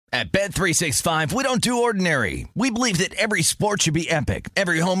At Bet365, we don't do ordinary. We believe that every sport should be epic.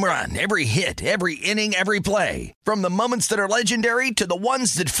 Every home run, every hit, every inning, every play. From the moments that are legendary to the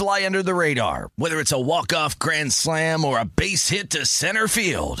ones that fly under the radar. Whether it's a walk-off grand slam or a base hit to center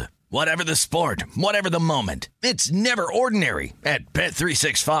field. Whatever the sport, whatever the moment. It's never ordinary at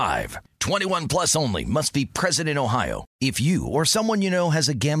Bet365. 21 plus only. Must be present in Ohio. If you or someone you know has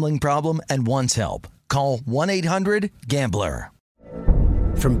a gambling problem and wants help, call 1-800-GAMBLER.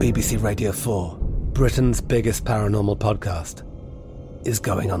 From BBC Radio 4, Britain's biggest paranormal podcast is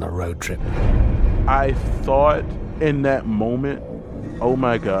going on a road trip. I thought in that moment, oh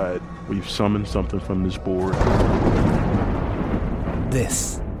my God, we've summoned something from this board.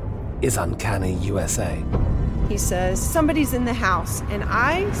 This is Uncanny USA. He says, somebody's in the house, and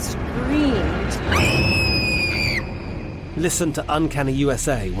I screamed. Listen to Uncanny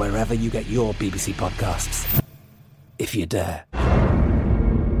USA wherever you get your BBC podcasts, if you dare.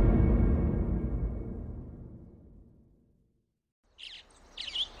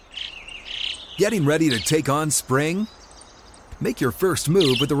 Getting ready to take on spring? Make your first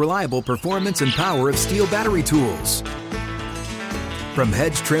move with the reliable performance and power of Steel battery tools. From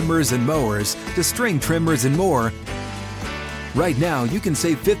hedge trimmers and mowers to string trimmers and more, right now you can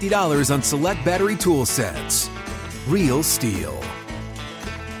save $50 on select battery tool sets. Real Steel.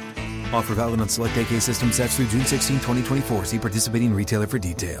 Offer valid on select AK system sets through June 16, 2024. See participating retailer for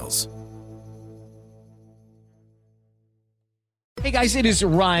details. Hey guys, it is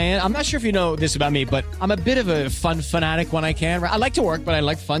Ryan. I'm not sure if you know this about me, but I'm a bit of a fun fanatic when I can. I like to work, but I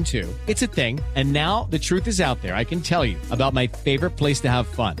like fun too. It's a thing. And now the truth is out there. I can tell you about my favorite place to have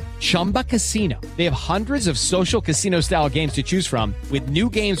fun. Chumba Casino. They have hundreds of social casino style games to choose from with new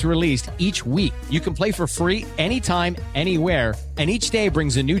games released each week. You can play for free anytime, anywhere. And each day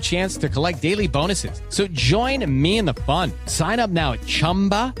brings a new chance to collect daily bonuses. So join me in the fun. Sign up now at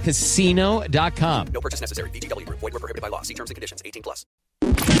ChumbaCasino.com. No purchase necessary. VGW. Void where prohibited by law. See terms and conditions. 18 plus.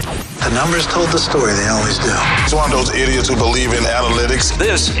 The numbers told the story. They always do. It's one of those idiots who believe in analytics.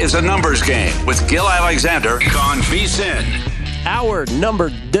 This is a numbers game with Gil Alexander on VSiN. Our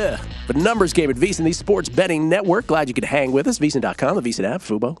the numbers game at VSiN, the sports betting network. Glad you could hang with us. VSiN.com, the VSiN app,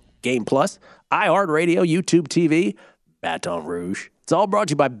 Fubo, Game Plus, iHeartRadio, YouTube TV, Baton Rouge. It's all brought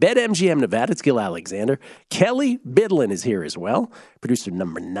to you by BetMGM Nevada. It's Gil Alexander. Kelly Bidlin is here as well. Producer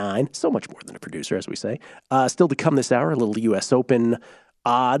number 9. So much more than a producer, as we say. Still to come this hour, a little U.S. Open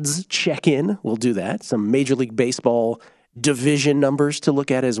odds check-in. We'll do that. Some Major League Baseball division numbers to look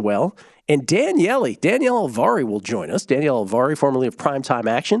at as well. And Danielle Alvari will join us. Danielle Alvari, formerly of Primetime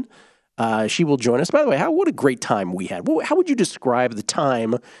Action. She will join us. By the way, what a great time we had. How would you describe the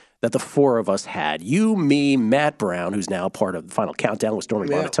time that the four of us had? You, me, Matt Brown, who's now part of the Final Countdown with Stormy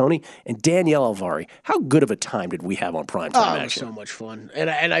Buonantony, and Danielle Alvari. How good of a time did we have on Primetime Action? It was so much fun.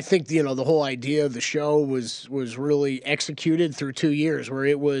 And I think, the whole idea of the show was really executed through 2 years, where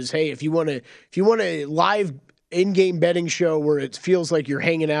it was, hey, if you want a live in-game betting show where it feels like you're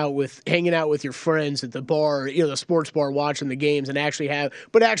hanging out with your friends at the bar, the sports bar, watching the games, and actually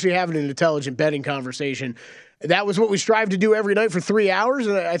having an intelligent betting conversation. That was what we strive to do every night for 3 hours,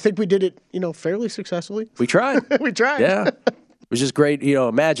 and I think we did it, fairly successfully. We tried. We tried. Yeah. It was just great.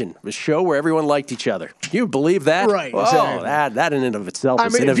 Imagine a show where everyone liked each other. You believe that? Right. Oh, exactly. that in and of itself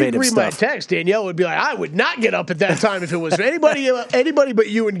is innovative if you read stuff. my text, Danielle would be like, I would not get up at that time if it was anybody but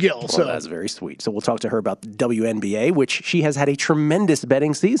you and Gil. Well, that's very sweet. So we'll talk to her about the WNBA, which she has had a tremendous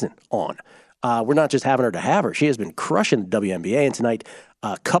betting season on. We're not just having her to have her. She has been crushing the WNBA, and tonight,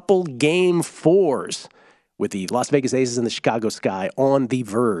 couple game 4s with the Las Vegas Aces and the Chicago Sky on the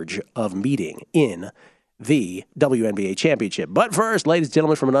verge of meeting in the WNBA championship. But first, ladies and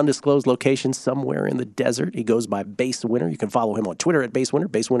gentlemen, from an undisclosed location somewhere in the desert, he goes by Base Winner. You can follow him on Twitter at BaseWinner,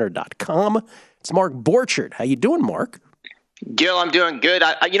 basewinner.com. It's Mark Borchard. How you doing, Mark? Gil, I'm doing good.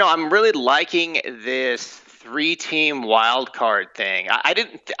 I'm really liking this 3-team wild card thing.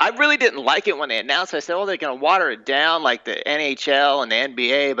 I really didn't like it when they announced it. I said, they're going to water it down like the NHL and the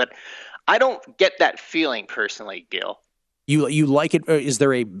NBA, but I don't get that feeling personally, Gil. You like it? Is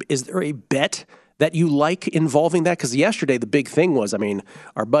there a bet that you like involving that? Because yesterday the big thing was,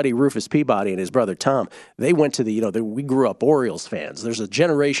 our buddy Rufus Peabody and his brother Tom, they went to we grew up Orioles fans. There's a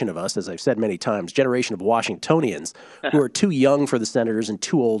generation of us, as I've said many times, generation of Washingtonians who are too young for the Senators and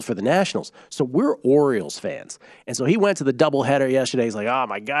too old for the Nationals. So we're Orioles fans. And so he went to the doubleheader yesterday. He's like, oh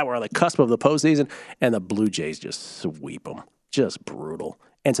my God, we're on the cusp of the postseason. And the Blue Jays just sweep them. Just brutal.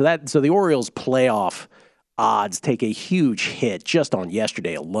 And so the Orioles playoff odds take a huge hit just on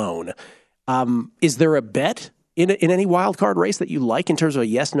yesterday alone. Is there a bet in any wild card race that you like in terms of a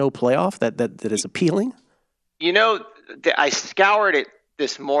yes/no playoff that is appealing? I scoured it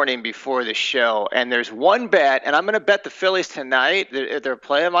this morning before the show, and there's one bet, and I'm going to bet the Phillies tonight. They're a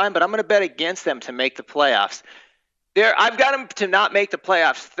play of mine, but I'm going to bet against them to make the playoffs. I've got them to not make the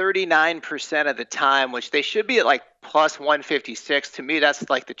playoffs 39% of the time, which they should be at like plus 156. To me, that's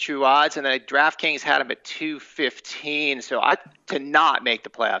like the true odds. And then DraftKings had them at 215. So to not make the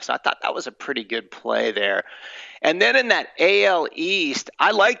playoffs, I thought that was a pretty good play there. And then in that AL East,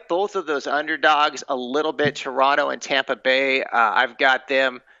 I like both of those underdogs a little bit, Toronto and Tampa Bay. I've got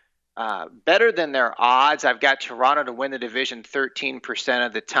them better than their odds. I've got Toronto to win the division 13%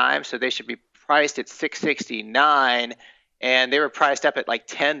 of the time, so they should be priced at 669, and they were priced up at like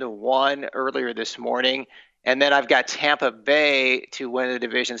 10-1 earlier this morning. And then I've got Tampa Bay to win the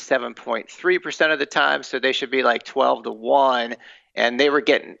division 7.3% of the time, so they should be like 12-1, and they were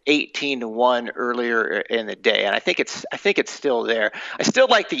getting 18-1 earlier in the day. And I think it's still there. I still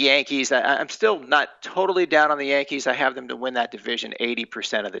like the Yankees. I'm still not totally down on the Yankees. I have them to win that division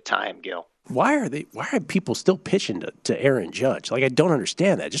 80% of the time, Gil. Why are people still pitching to Aaron Judge? Like, I don't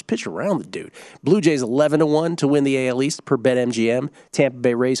understand that. Just pitch around the dude. Blue Jays 11-1 to win the AL East per BetMGM. Tampa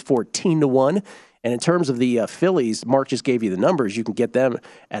Bay Rays 14-1. And in terms of the Phillies, Mark just gave you the numbers. You can get them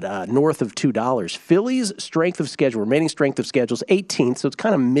at north of $2. Phillies' remaining strength of schedule is 18th, so it's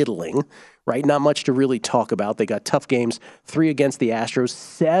kind of middling, right? Not much to really talk about. They got tough games, 3 against the Astros,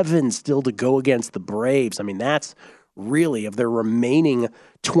 7 still to go against the Braves. I mean, that's really, of their remaining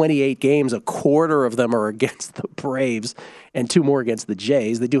 28 games, a quarter of them are against the Braves and 2 more against the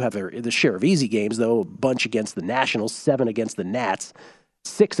Jays. They do have the share of easy games, though, a bunch against the Nationals, 7 against the Nats,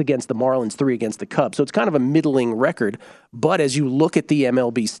 6 against the Marlins, 3 against the Cubs. So it's kind of a middling record. But as you look at the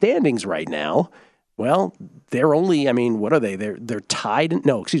MLB standings right now, well, they're only, what are they? They're tied.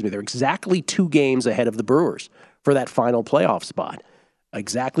 No, excuse me. They're exactly 2 games ahead of the Brewers for that final playoff spot.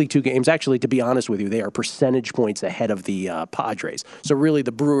 Exactly 2 games. Actually, to be honest with you, they are percentage points ahead of the Padres. So really,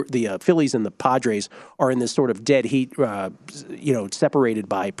 the Phillies and the Padres are in this sort of dead heat, separated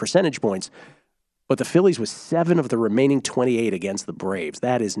by percentage points. But the Phillies with 7 of the remaining 28 against the Braves.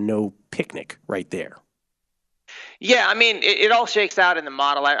 That is no picnic right there. Yeah, it all shakes out in the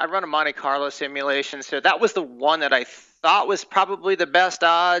model. I run a Monte Carlo simulation, so that was the one that I thought was probably the best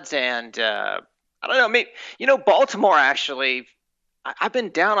odds. And I don't know, Baltimore actually, I've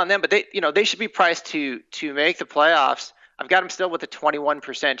been down on them, but they should be priced to make the playoffs. I've got them still with a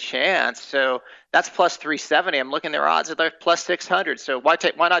 21% chance, so that's plus 370. I'm looking at their odds; they're plus 600. So why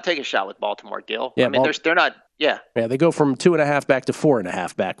not take a shot with Baltimore, Gil? Yeah, they're not. Yeah. Yeah, they go from 2.5 back to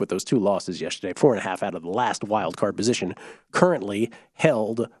 4.5 back with those 2 losses yesterday. 4.5 out of the last wild card position, currently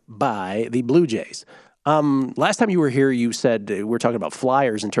held by the Blue Jays. Last time you were here, you said we're talking about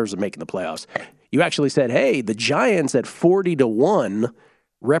Flyers in terms of making the playoffs. You actually said, "Hey, the Giants at 40-1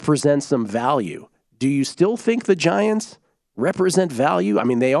 represent some value." Do you still think the Giants represent value?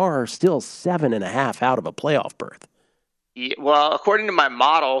 They are still 7.5 out of a playoff berth. Yeah, well, according to my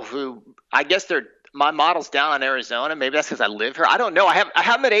model, my model's down on Arizona. Maybe that's because I live here. I don't know. I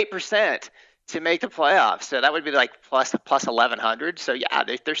have them at 8% to make the playoffs, so that would be like plus 1,100. So yeah,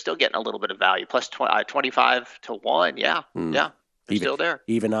 they're still getting a little bit of value. Plus 25-1. Yeah, yeah, they're still there.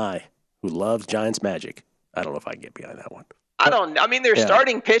 Even I, who loves Giants magic, I don't know if I can get behind that one. Their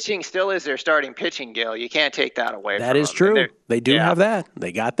starting pitching still is their starting pitching, Gil. You can't take that away from them. That is true. They do have that.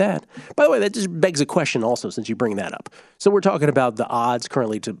 They got that. By the way, that just begs a question also, since you bring that up. So we're talking about the odds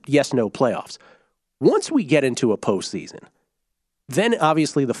currently to yes-no playoffs. Once we get into a postseason, then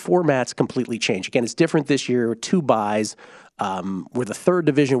obviously the formats completely change. Again, it's different this year, 2 byes, where the 3rd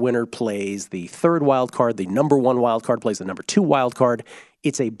division winner plays the 3rd wild card, the number 1 wild card plays the number 2 wild card.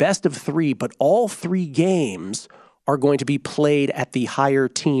 It's a best of 3, but all 3 games are going to be played at the higher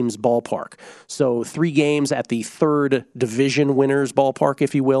team's ballpark. So 3 games at the 3rd division winner's ballpark,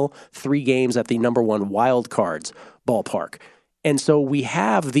 if you will, 3 games at the number 1 wild card's ballpark. And so we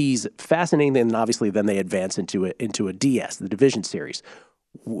have these fascinating, and obviously then they advance into a DS, the division series.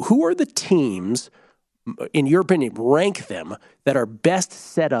 Who are the teams, in your opinion, rank them, that are best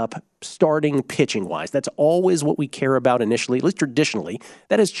set up starting pitching-wise? That's always what we care about initially, at least traditionally.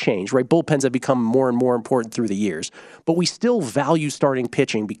 That has changed, right? Bullpens have become more and more important through the years. But we still value starting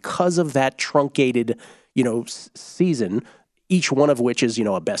pitching because of that truncated, season, each one of which is,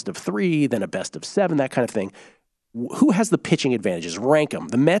 a best of 3, then a best of 7, that kind of thing. Who has the pitching advantages? Rank them.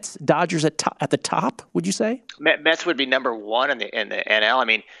 The Mets, Dodgers at the top, would you say? Mets would be number 1 in the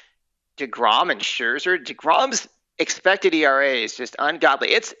NL. DeGrom and Scherzer. DeGrom's expected ERA is just ungodly.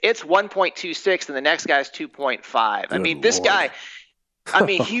 It's 1.26, and the next guy's 2.5. This guy, I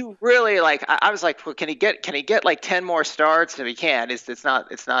mean, he really I was like, well, can he get like 10 more starts? If he can, it's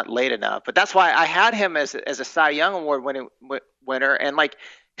not late enough. But that's why I had him as a Cy Young Award winner, and like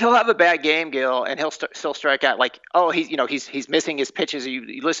he'll have a bad game, Gil, and he'll still strike out. Like, oh, he's missing his pitches.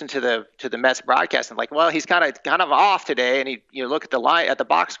 You listen to the Mets broadcast and like, well, he's kind of off today, and you look at the line at the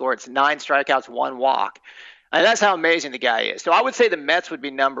box score, it's 9 strikeouts, 1 walk, and that's how amazing the guy is. So I would say the Mets would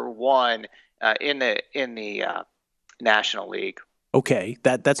be number 1 in the National League. Okay,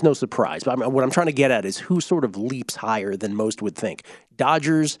 that's no surprise. But what I'm trying to get at is who sort of leaps higher than most would think.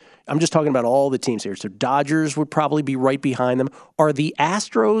 Dodgers, I'm just talking about all the teams here. So Dodgers would probably be right behind them. Are the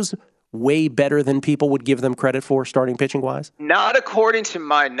Astros way better than people would give them credit for, starting pitching-wise? Not according to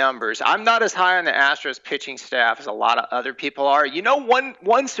my numbers. I'm not as high on the Astros pitching staff as a lot of other people are. You know,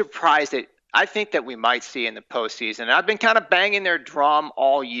 one surprise that I think that we might see in the postseason, and I've been kind of banging their drum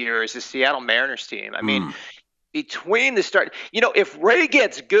all year, is the Seattle Mariners team. I mean, between the start, if Ray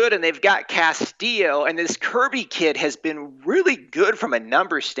gets good and they've got Castillo, and this Kirby kid has been really good from a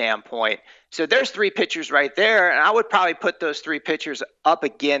numbers standpoint. So there's 3 pitchers right there, and I would probably put those 3 pitchers up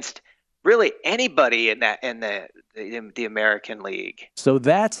against really anybody in the American League. So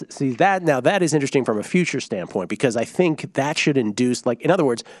that is interesting from a future standpoint, because I think that should induce, like, in other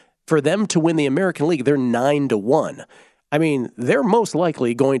words, for them to win the American League, they're 9-1. I mean, they're most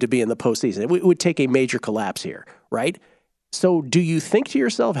likely going to be in the postseason. It would take a major collapse here, right? So do you think to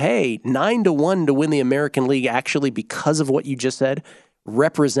yourself, hey, 9-1 to win the American League actually, because of what you just said,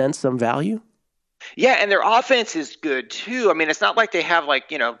 represents some value? Yeah, and their offense is good too. I mean, it's not like they have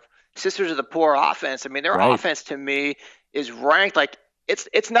Sisters of the Poor offense. I mean, their offense to me is ranked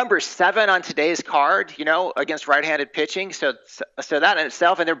it's number 7 on today's card, against right-handed pitching. So that in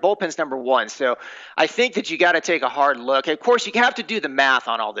itself, and their bullpen's number 1. So I think that you got to take a hard look. Of course, you have to do the math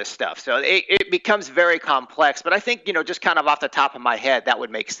on all this stuff. So it becomes very complex. But I think, just kind of off the top of my head, that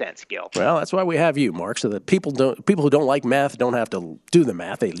would make sense, Gil. Well, that's why we have you, Mark, so that people who don't like math don't have to do the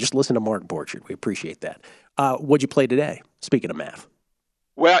math. They just listen to Mark Borchard. We appreciate that. What'd you play today? Speaking of math.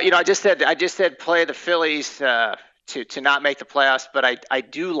 Well, I just said play the Phillies to not make the playoffs, but I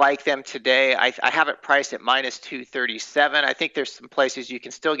do like them today. I have it priced at -237. I think there's some places you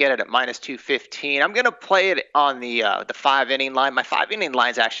can still get it at -215. I'm going to play it on the 5-inning line. My 5-inning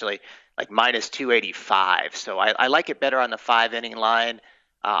line is actually like -285, so I like it better on the 5-inning line.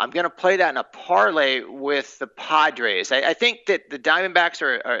 I'm going to play that in a parlay with the Padres. I think that the Diamondbacks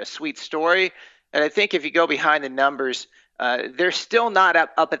are a sweet story, and I think if you go behind the numbers, they're still not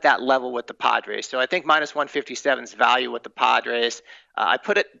up at that level with the Padres. So I think -157 is value with the Padres. I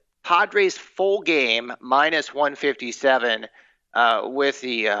put it Padres full game -157 with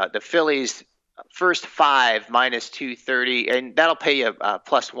the Phillies first 5 -230, and that'll pay you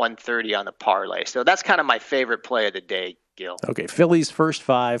 +130 on the parlay. So that's kind of my favorite play of the day, Gil. Okay, Phillies first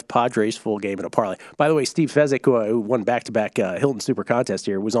 5, Padres full game in a parlay. By the way, Steve Fezzik, who won back-to-back Hilton Super Contest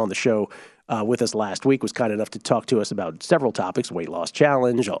here, was on the show with us last week, was kind enough to talk to us about several topics, weight loss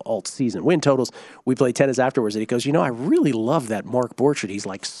challenge, alt-season win totals. We played tennis afterwards, and he goes, I really love that Mark Borchard. He's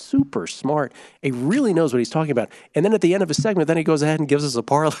like super smart. He really knows what he's talking about. And then at the end of his segment, then he goes ahead and gives us a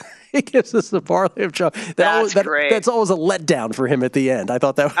parlay. He gives us a parlay of That's great. That's always a letdown for him at the end. I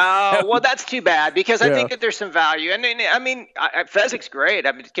thought that. Well, that's too bad, because I think that there's some value. And I mean, Fezzik's great.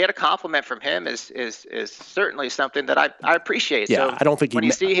 I mean, to get a compliment from him is certainly something that I appreciate. Yeah, so I don't think when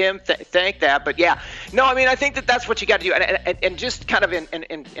you see him, thank that. But yeah, no, I mean, I think that's what you got to do. And just kind of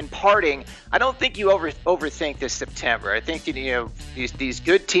in parting, I don't think you overthink this September. I think these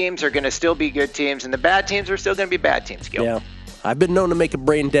good teams are going to still be good teams, and the bad teams are still going to be bad teams, Gil. Yeah. I've been known to make a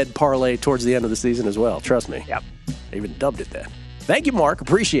brain-dead parlay towards the end of the season as well. Trust me. Yep. I even dubbed it that. Thank you, Mark.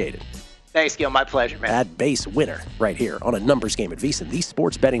 Appreciate it. Thanks, Gil. My pleasure, man. At Base Winner right here on a numbers game at VSiN, the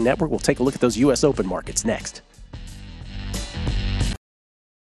Sports Betting Network. We'll take a look at those U.S. Open markets next.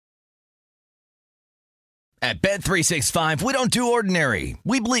 At Bet365, we don't do ordinary.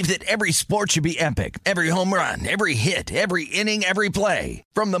 We believe that every sport should be epic. Every home run, every hit, every inning, every play.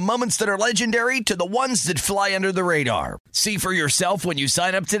 From the moments that are legendary to the ones that fly under the radar. See for yourself when you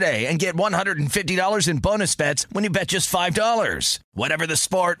sign up today and get $150 in bonus bets when you bet just $5. Whatever the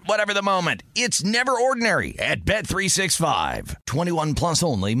sport, whatever the moment, it's never ordinary at Bet365. 21 plus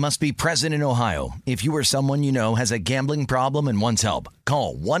only. Must be present in Ohio. If you or someone you know has a gambling problem and wants help,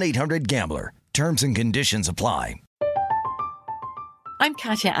 call 1-800-GAMBLER. Terms and conditions apply. I'm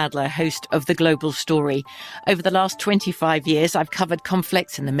Katya Adler, host of The Global Story. Over the last 25 years, I've covered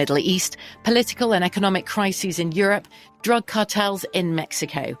conflicts in the Middle East, political and economic crises in Europe, drug cartels in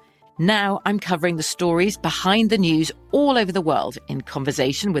Mexico. Now I'm covering the stories behind the news all over the world in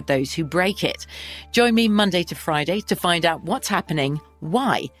conversation with those who break it. Join me Monday to Friday to find out what's happening,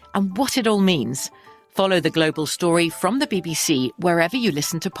 why, and what it all means. Follow The Global Story from the BBC wherever you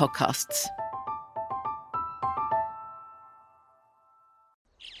listen to podcasts.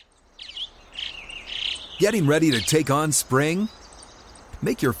 Getting ready to take on spring?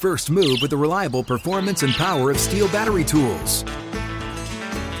 Make your first move with the reliable performance and power of Steel battery tools.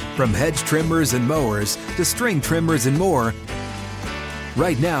 From hedge trimmers and mowers to string trimmers and more,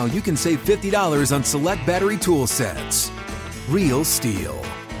 right now you can save $50 on select battery tool sets. Real Steel.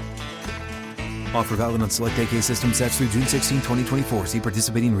 Offer valid on select AK system sets through June 16, 2024. See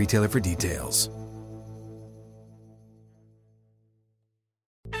participating retailer for details.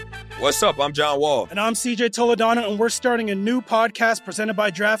 What's up? I'm John Wall. And I'm CJ Toledano, and we're starting a new podcast presented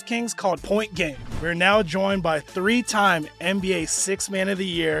by DraftKings called Point Game. We're now joined by three-time NBA Sixth Man of the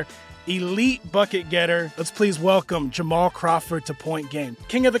Year, elite bucket getter. Let's please welcome Jamal Crawford to Point Game.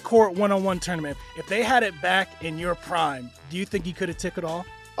 King of the Court one-on-one tournament. If they had it back in your prime, do you think you could have took it all?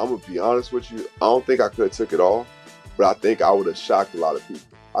 I'm going to be honest with you. I don't think I could have took it all, but I think I would have shocked a lot of people.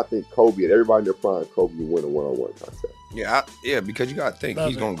 I think Kobe and everybody in their prime, Kobe would win a one-on-one contest. Yeah, because you got to think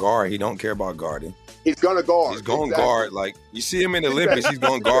he's going to guard. He don't care about guarding. He's going to guard. He's going to guard. Like, you see him in the Olympics, he's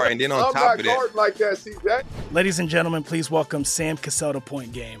going to guard. And then on top of that. I'm not guarding like that, CJ. Ladies and gentlemen, please welcome Sam Cassell to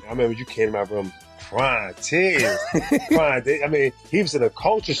Point Game. I remember you came out from prime 10. I mean, he was in a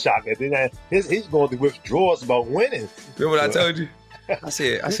culture shock. And then he's going through withdrawals about winning. Remember what I told you? I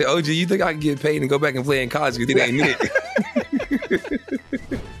said, OG, you think I can get paid and go back and play in college because it ain't it?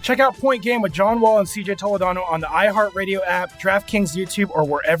 Check out Point Game with John Wall and CJ Toledano on the iHeartRadio app, DraftKings YouTube, or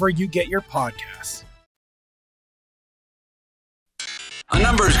wherever you get your podcasts. A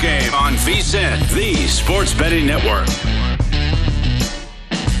numbers game on VSiN, the Sports Betting Network.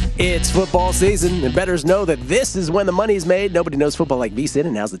 It's football season, and bettors know that this is when the money is made. Nobody knows football like VSiN,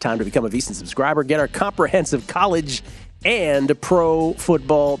 and now's the time to become a VSiN subscriber. Get our comprehensive college and pro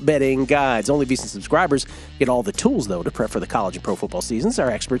football betting guides. Only VSiN subscribers get all the tools, though, to prep for the college and pro football seasons. Our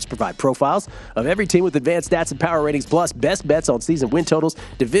experts provide profiles of every team with advanced stats and power ratings, plus best bets on season win totals,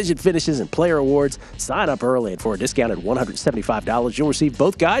 division finishes, and player awards. Sign up early, and for a discounted $175, you'll receive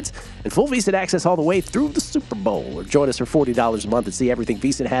both guides and full VSiN access all the way through the Super Bowl. Or join us for $40 a month and see everything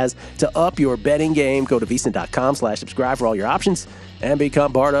VSiN has to up your betting game. Go to VSiN.com/subscribe for all your options and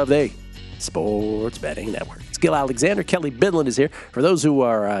become part of the Sports Betting Network. Gil Alexander. Kelly Bidlin is here. For those who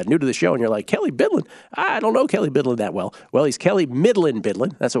are new to the show and you're like, Kelly Bidlin? I don't know Kelly Bidlin that well. Well, he's Kelly Midland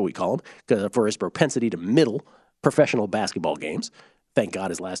Bidlin. That's what we call him for his propensity to middle professional basketball games. Thank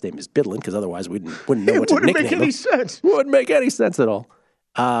God his last name is Bidlin, because otherwise we wouldn't know what to nickname him. It wouldn't make any sense. Wouldn't make any sense at all.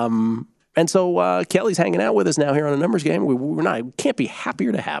 And so Kelly's hanging out with us now here on a numbers game. We can't be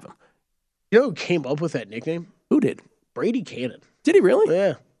happier to have him. You know who came up with that nickname? Who did? Brady Cannon. Did he really?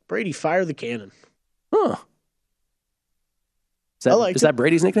 Yeah. Brady Fire the Cannon. Huh. Is that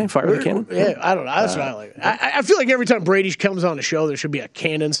Brady's nickname? Fire the Cannon? Yeah, I don't know. That's what I like. I feel like every time Brady comes on the show, there should be a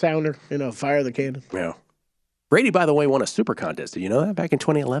cannon sounder. Fire the cannon. Yeah. Brady, by the way, won a super contest. Did you know that back in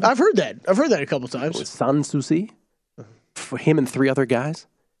 2011? I've heard that. A couple times. With San Souci, for him and three other guys.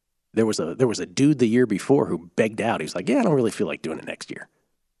 There was a dude the year before who begged out. He was like, "Yeah, I don't really feel like doing it next year,"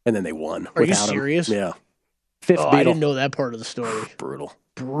 and then they won. Are you serious? Him. Yeah. Fifth Beatle. I didn't know that part of the story. Brutal.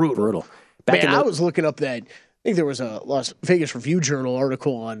 I was looking up that. I think there was a Las Vegas Review Journal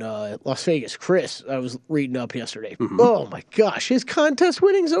article on Las Vegas Chris I was reading up yesterday. Mm-hmm. Oh, my gosh. His contest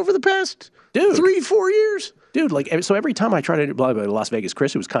winnings over the past 3-4 years. Dude, so every time I try to do Las Vegas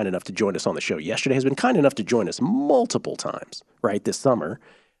Chris, who was kind enough to join us on the show yesterday, has been kind enough to join us multiple times, right, this summer.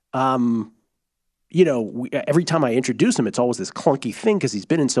 Every time I introduce him, it's always this clunky thing because he's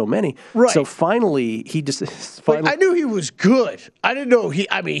been in so many. Right. So finally, I knew he was good. I didn't know he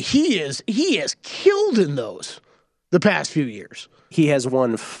has killed in those the past few years. He has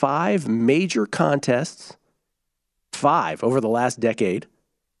won 5 major contests, 5 over the last decade,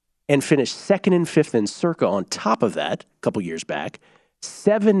 and finished 2nd and 5th in Circa on top of that a couple years back.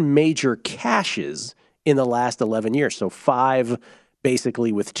 7 major cashes in the last 11 years. So 5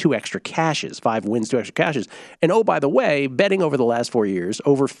 basically with 2 extra cashes, 5 wins, 2 extra cashes. And oh, by the way, betting over the last 4 years,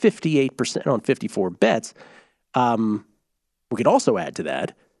 over 58% on 54 bets. We could also add to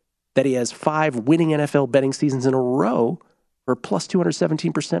that he has 5 winning NFL betting seasons in a row for plus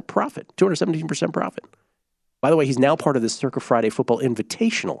 217% profit. 217% profit. By the way, he's now part of this Circa Friday Football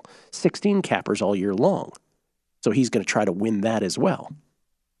Invitational, 16 cappers all year long. So he's going to try to win that as well.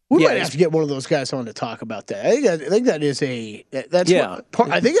 We might have to get one of those guys on to talk about that. I think that is I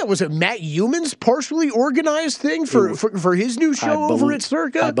think that was a Matt Humans partially organized thing for his new show over at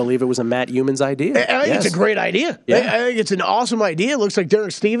Circa. I believe it was a Matt Humans idea. I think it's a great idea. Yeah. I think it's an awesome idea. It looks like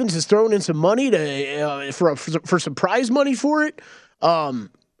Derek Stevens is throwing in some money for some prize money for it. I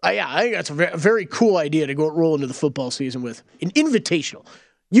think that's a very cool idea to roll into the football season with an invitational.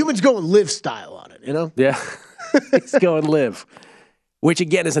 Humans going live style on it, you know? Yeah, it's going live. Which,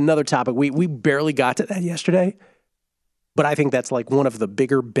 again, is another topic. We barely got to that yesterday, but I think that's like one of the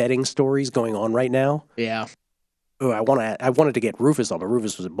bigger betting stories going on right now. Yeah. Oh, I wanted to get Rufus on, but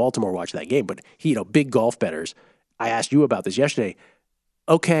Rufus was in Baltimore watching that game. But he, big golf bettors. I asked you about this yesterday.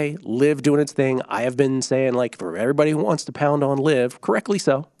 Okay, Liv doing its thing. I have been saying, like, for everybody who wants to pound on Liv, correctly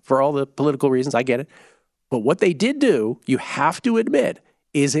so, for all the political reasons, I get it. But what they did do, you have to admit,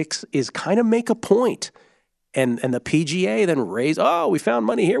 is kind of make a point. And the PGA then raised, we found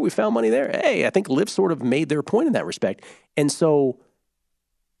money here, we found money there. Hey, I think Liv sort of made their point in that respect. And so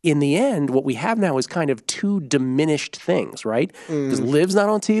in the end, what we have now is kind of two diminished things, right? Because Liv's not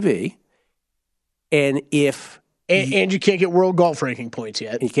on TV. And And you can't get world golf ranking points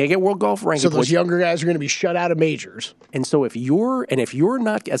yet. You can't get world golf ranking points. So those younger guys are going to be shut out of majors. And so if you're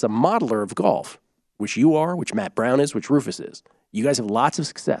not, as a modeler of golf, which you are, which Matt Brown is, which Rufus is, you guys have lots of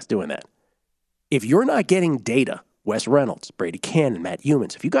success doing that. If you're not getting data, Wes Reynolds, Brady Cannon, Matt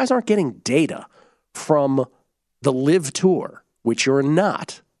Humans, if you guys aren't getting data from the Live Tour, which you're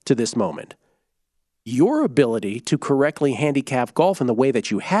not to this moment, your ability to correctly handicap golf in the way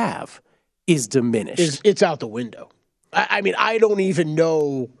that you have is diminished. It's out the window. I mean, I don't even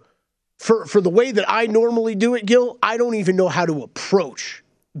know, for the way that I normally do it, Gil, I don't even know how to approach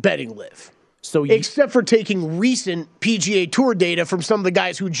betting Live. Except for taking recent PGA Tour data from some of the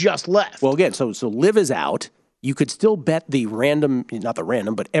guys who just left. Well, again, so Liv is out. You could still bet but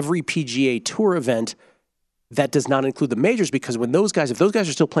every PGA Tour event that does not include the majors, because if those guys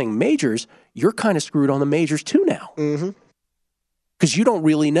are still playing majors, you're kind of screwed on the majors too now. Because you don't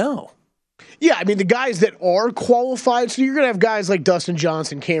really know. Yeah, I mean, the guys that are qualified, so you're going to have guys like Dustin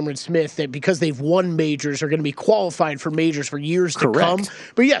Johnson, Cameron Smith, that because they've won majors are going to be qualified for majors for years to come.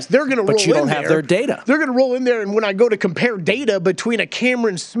 But yes, they're going to roll in there. But you don't have their data. They're going to roll in there, and when I go to compare data between a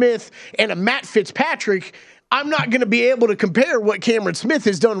Cameron Smith and a Matt Fitzpatrick, I'm not going to be able to compare what Cameron Smith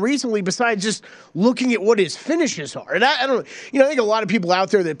has done recently besides just looking at what his finishes are. And I don't, I think a lot of people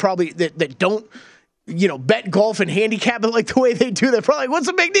out there that probably that don't, bet golf and handicap it like the way they do. They're probably like, what's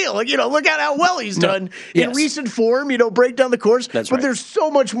the big deal? Like, look at how well he's done in recent form, break down the course. That's but right. There's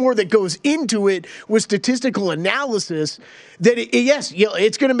so much more that goes into it with statistical analysis that,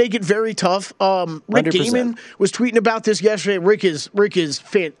 it's going to make it very tough. Rick 100%. Gaiman was tweeting about this yesterday. Rick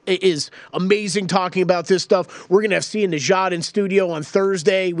is amazing talking about this stuff. We're going to have Sia Nejad in studio on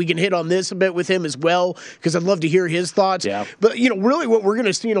Thursday. We can hit on this a bit with him as well, because I'd love to hear his thoughts. Yeah. But, really what we're going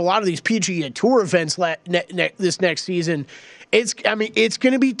to see in a lot of these PGA Tour events this next season, it's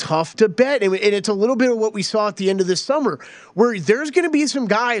going to be tough to bet. And it's a little bit of what we saw at the end of this summer, where there's going to be some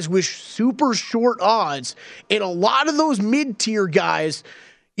guys with super short odds, and a lot of those mid-tier guys,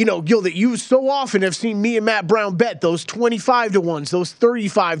 Gil, that you so often have seen me and Matt Brown bet, those 25 to 1s, those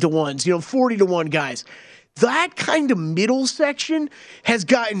 35 to 1s, 40 to 1 guys. That kind of middle section has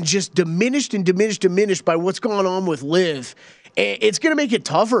gotten just diminished by what's going on with Liv. It's going to make it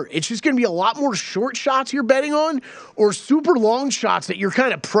tougher. It's just going to be a lot more short shots you're betting on, or super long shots that you're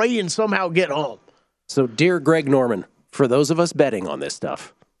kind of praying somehow get home. So, dear Greg Norman, for those of us betting on this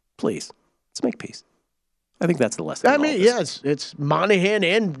stuff, please, let's make peace. I think that's the lesson. I mean, yes, it's Monahan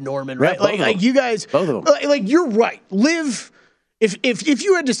and Norman, right? Yeah, like you guys, both of them. Like you're right. Liv, if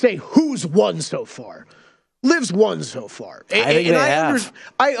you had to say who's won so far, Liv's won so far.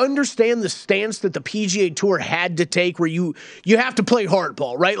 I understand the stance that the PGA Tour had to take, where you have to play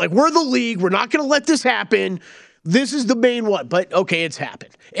hardball, right? Like, we're the league. We're not going to let this happen. This is the main one. But, okay, it's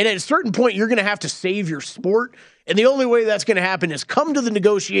happened. And at a certain point, you're going to have to save your sport. And the only way that's going to happen is come to the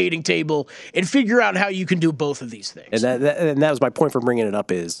negotiating table and figure out how you can do both of these things. And that was my point for bringing it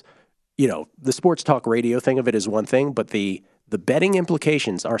up is, the sports talk radio thing of it is one thing, but the betting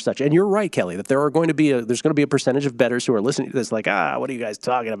implications are such, and you're right, Kelly, that there's going to be a percentage of bettors who are listening to this like, what are you guys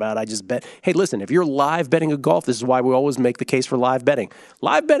talking about? I just bet. Hey, listen, if you're live betting a golf, this is why we always make the case for live betting.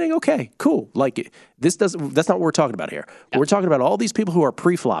 Live betting, okay, cool. Like, that's not what we're talking about here. Yeah. We're talking about all these people who are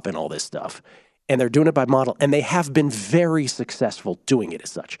pre-flopping all this stuff, and they're doing it by model, and they have been very successful doing it as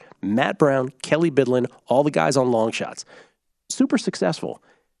such. Matt Brown, Kelly Bidlin, all the guys on long shots, super successful.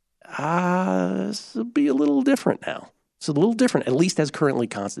 This will be a little different now. It's a little different, at least as currently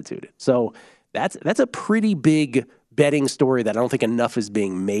constituted. So that's a pretty big betting story that I don't think enough is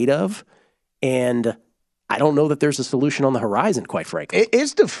being made of. And I don't know that there's a solution on the horizon, quite frankly.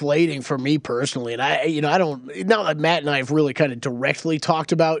 It's deflating for me personally. And I don't, now that Matt and I have really kind of directly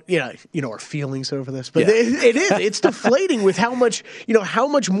talked about, our feelings over this, but it's deflating with how much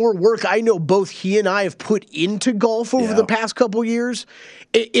more work I know both he and I have put into golf over the past couple years.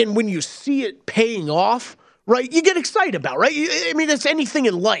 And when you see it paying off, right, you get excited about, right? I mean, it's anything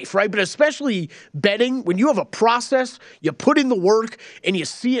in life, right? But especially betting, when you have a process, you put in the work and you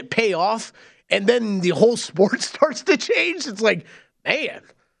see it pay off, and then the whole sport starts to change. It's like, man,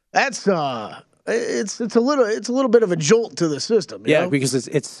 that's it's a little bit of a jolt to the system. You know? Because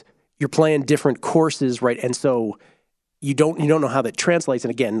it's you're playing different courses, right? And so you don't know how that translates.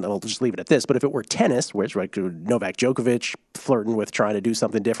 And again, I'll just leave it at this. But if it were tennis, which Novak Djokovic flirting with trying to do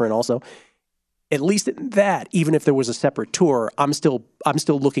something different, also, at least in that, even if there was a separate tour, I'm still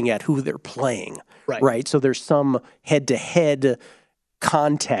looking at who they're playing, right? So there's some head-to-head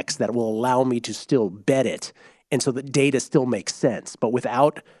context that will allow me to still bet it, and so the data still makes sense. But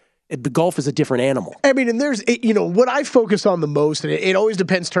without the golf is a different animal. I mean, and there's what I focus on the most, and it always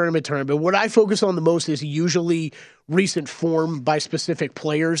depends tournament to tournament. But what I focus on the most is usually recent form by specific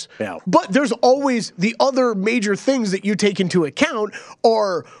players. Yeah. But there's always the other major things that you take into account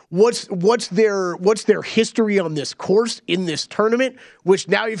are what's their history on this course in this tournament. Which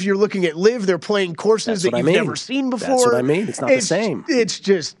now, if you're looking at LIV, they're playing courses that you've never seen before. That's what I mean. It's not the same. It's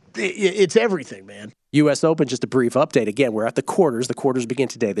just it's everything, man. U.S. Open, just a brief update. Again, we're at the quarters. The quarters begin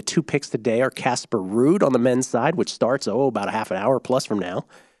today. The two picks today are Casper Ruud on the men's side, which starts, about a half an hour plus from now.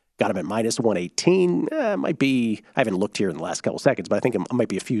 Got him at minus 118. It might be, I haven't looked here in the last couple seconds, but I think it might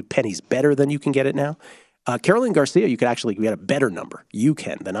be a few pennies better than you can get it now. Caroline Garcia, you could actually get a better number. You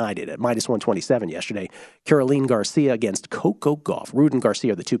can than I did at minus 127 yesterday. Caroline Garcia against Coco Gauff. Ruud and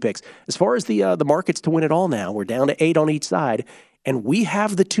Garcia are the two picks. As far as the markets to win it all now, we're down to 8 on each side. And we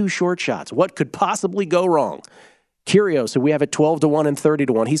have the two short shots. What could possibly go wrong? Kyrgios, who we have at 12-1 and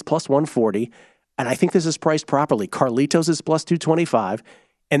 30-1, he's plus 140. And I think this is priced properly. Carlitos is plus 225.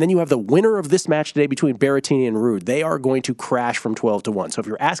 And then you have the winner of this match today between Berrettini and Ruud. They are going to crash from 12-1. So if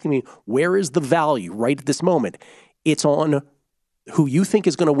you're asking me, where is the value right at this moment? It's on who you think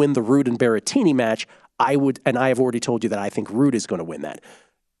is going to win the Ruud and Berrettini match. I have already told you that I think Ruud is going to win that.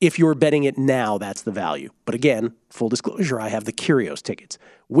 If you're betting it now, that's the value. But again, full disclosure, I have the Kyrgios tickets.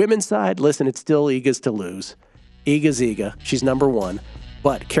 Women's side, listen, it's still Iga's to lose. Iga's Iga. She's number one.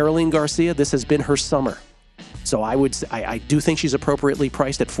 But Caroline Garcia, this has been her summer. So I do think she's appropriately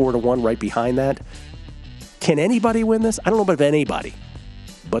priced at 4-1 right behind that. Can anybody win this? I don't know about anybody.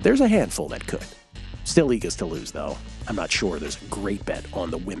 But there's a handful that could. Still Iga's to lose, though. I'm not sure there's a great bet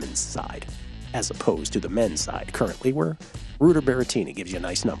on the women's side as opposed to the men's side currently, where Ruud or Berrettini gives you a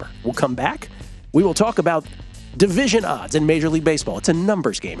nice number. We'll come back. We will talk about division odds in Major League Baseball. It's a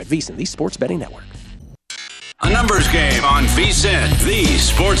numbers game at VSiN, the Sports Betting Network. A numbers game on VSiN, the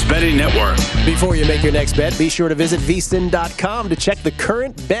Sports Betting Network. Before you make your next bet, be sure to visit VSiN.com to check the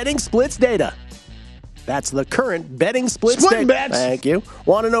current betting splits data. That's the current betting splits data. Bets. Thank you.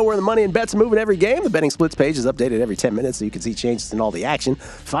 Want to know where the money and bets move in every game? The betting splits page is updated every 10 minutes so you can see changes in all the action.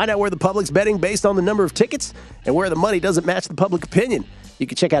 Find out where the public's betting based on the number of tickets and where the money doesn't match the public opinion. You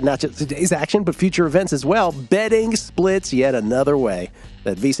can check out not just today's action, but future events as well. Betting splits, yet another way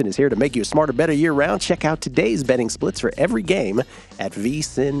that VSiN is here to make you a smarter, better year-round. Check out today's betting splits for every game at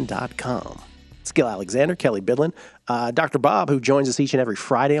VSiN.com. It's Gil Alexander, Kelly Bidlin, Dr. Bob, who joins us each and every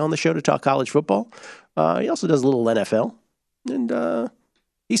Friday on the show to talk college football. He also does a little NFL, and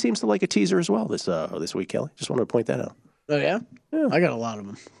he seems to like a teaser as well this week, Kelly. Just wanted to point that out. Oh, yeah? I got a lot of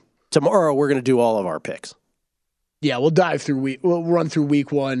them. Tomorrow, we're going to do all of our picks. Yeah, we'll dive through we'll run through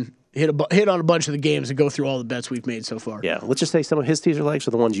week one, hit on a bunch of the games, and go through all the bets we've made so far. Yeah, let's just say some of his teaser legs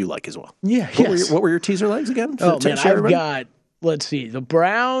are the ones you like as well. Yeah, What were your teaser legs again? Oh, man, I've got, let's see, the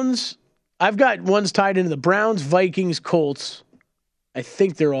Browns. I've got ones tied into the Browns, Vikings, Colts. I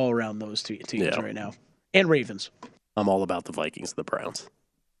think they're all around those two teams right now. And Ravens. I'm all about the Vikings, the Browns.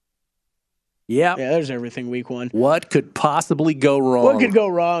 Yeah. Yeah, there's everything week one. What could possibly go wrong? What could go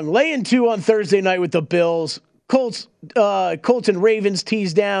wrong? Laying 2 on Thursday night with the Bills. Colts and Ravens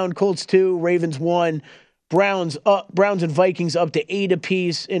teased down. Colts 2, Ravens 1. Browns and Vikings up to 8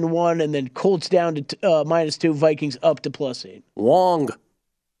 apiece in 1, and then Colts down to -2, Vikings up to +8. Wong.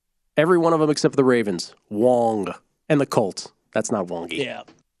 Every one of them except the Ravens. Wong. And the Colts. That's not Wongy. Yeah.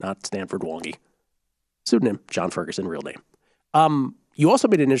 Not Stanford Wongy. Pseudonym, John Ferguson, real name. You also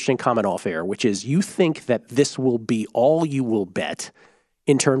made an interesting comment off air, which is you think that this will be all you will bet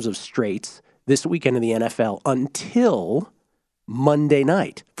in terms of straights this weekend in the NFL until Monday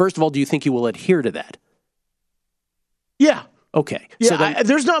night. First of all, do you think you will adhere to that? Yeah. Okay. Yeah, So then,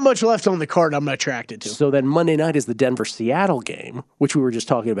 there's not much left on the card I'm attracted to. so then Monday night is the Denver-Seattle game, which we were just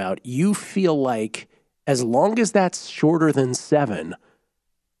talking about. You feel like as long as that's shorter than 7,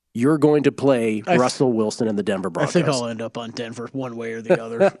 you're going to play Russell Wilson and the Denver Broncos. I think I'll end up on Denver one way or the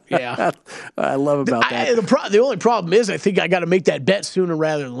other. Yeah. I love about that. The only problem is I think I got to make that bet sooner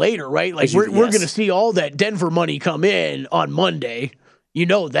rather than later, right? Like we're going to see all that Denver money come in on Monday. You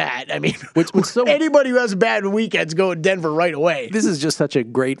know that. I mean, anybody who has a bad weekend's going Denver right away. This is just such a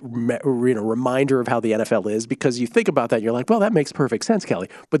great reminder of how the NFL is, because you think about that and you're like, well, that makes perfect sense, Kelly.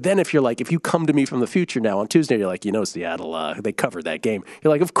 But then if you come to me from the future now on Tuesday, you're like, Seattle, they covered that game.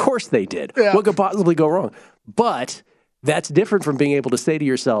 You're like, of course they did. Yeah. What could possibly go wrong? But that's different from being able to say to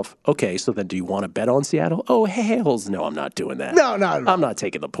yourself, okay, so then do you want to bet on Seattle? Oh, hells no, I'm not doing that. No. I'm not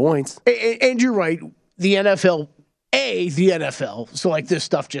taking the points. And you're right. The NFL... the NFL. So, like, this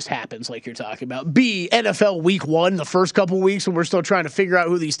stuff just happens like you're talking about. B, NFL week 1, the first couple weeks when we're still trying to figure out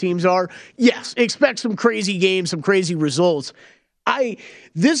who these teams are. Yes, expect some crazy games, some crazy results.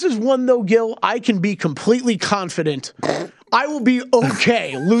 This is one, though, Gil, I can be completely confident I will be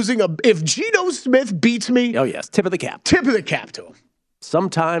okay losing if Geno Smith beats me. Oh, yes. Tip of the cap. Tip of the cap to him.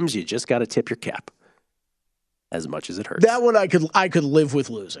 Sometimes you just got to tip your cap as much as it hurts. That one I could live with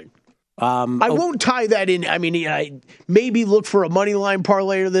losing. I won't tie that in. I mean, I maybe look for a money line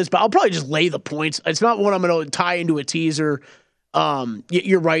parlay or this, but I'll probably just lay the points. It's not one I'm going to tie into a teaser.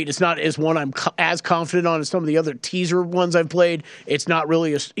 You're right. It's not as one I'm as confident on as some of the other teaser ones I've played. It's not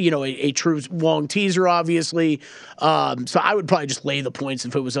really a true long teaser, obviously. So I would probably just lay the points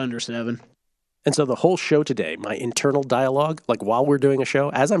if it was under 7. And so the whole show today, my internal dialogue, like while we're doing a show,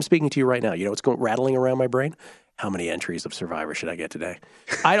 as I'm speaking to you right now, what's going rattling around my brain? How many entries of Survivor should I get today?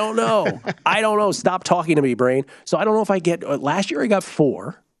 I don't know. Stop talking to me, brain. So I don't know if I get, last year I got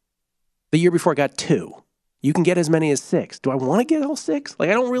 4. The year before I got 2. You can get as many as 6. Do I want to get all 6? Like,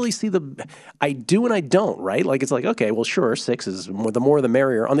 I don't really see I do and I don't, right? Like, it's like, okay, well, sure, 6 is the more the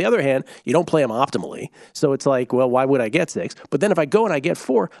merrier. On the other hand, you don't play them optimally. So it's like, well, why would I get 6? But then if I go and I get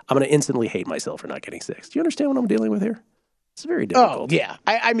 4, I'm going to instantly hate myself for not getting 6. Do you understand what I'm dealing with here? It's very difficult. Oh, yeah.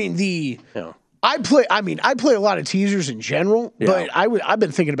 I mean, I play a lot of teasers in general, but I've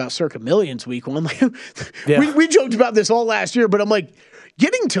been thinking about Circa Millions week 1. We joked about this all last year, but I'm like,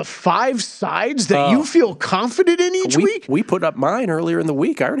 getting to 5 sides that you feel confident in each week? We put up mine earlier in the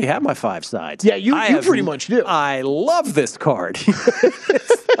week. I already have my 5 sides. Yeah, you pretty much do. I love this card.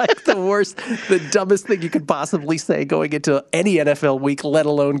 It's like the dumbest thing you could possibly say going into any NFL week, let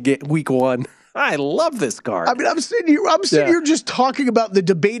alone get week 1. I love this card. I mean, I'm sitting here just talking about the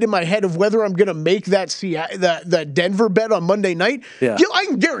debate in my head of whether I'm going to make that Denver bet on Monday night. Yeah. I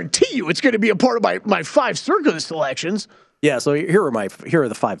can guarantee you it's going to be a part of my 5 Circa selections. Yeah, so here are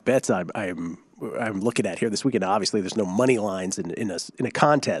the 5 bets I'm looking at here this weekend. Obviously, there's no money lines in a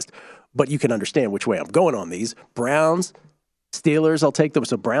contest, but you can understand which way I'm going on these. Browns, Steelers, I'll take them.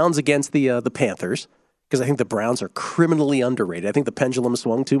 So Browns against the Panthers, because I think the Browns are criminally underrated. I think the pendulum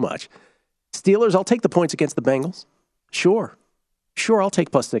swung too much. Steelers, I'll take the points against the Bengals. Sure, I'll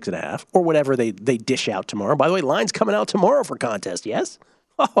take plus 6.5 or whatever they dish out tomorrow. By the way, line's coming out tomorrow for contest, yes?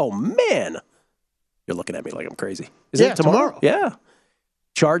 Oh, man. You're looking at me like I'm crazy. Is it tomorrow? Yeah.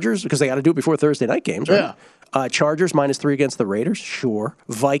 Chargers, because they got to do it before Thursday night games, right? Yeah. Chargers -3 against the Raiders. Sure.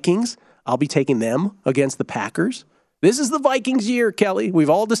 Vikings, I'll be taking them against the Packers. This is the Vikings year, Kelly. We've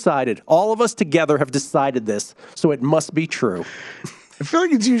all decided. All of us together have decided this, so it must be true. I feel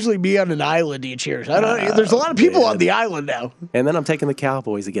like it's usually me on an island each year. There's a lot of people on the island now. And then I'm taking the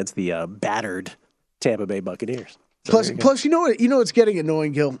Cowboys against the battered Tampa Bay Buccaneers. So plus, you know what's getting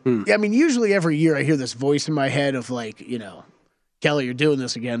annoying, Gil? I mean, usually every year I hear this voice in my head of like, Kelly, you're doing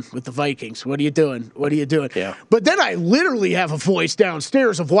this again with the Vikings. What are you doing? Yeah. But then I literally have a voice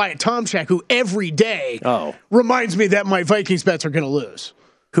downstairs of Wyatt Tomczak, who every day reminds me that my Vikings bets are going to lose.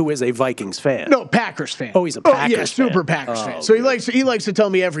 Who is a Vikings fan? No, Packers fan. Oh, he's a Packers fan. Super Packers fan. So he likes to tell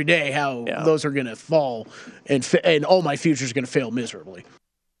me every day how those are going to fall and all my futures are going to fail miserably.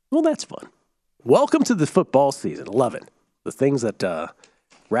 Well, that's fun. Welcome to the football season. Love it. The things that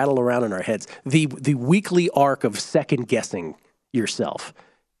rattle around in our heads. The weekly arc of second guessing yourself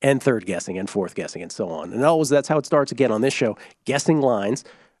and third guessing and fourth guessing and so on. And always that's how it starts again on this show. Guessing lines.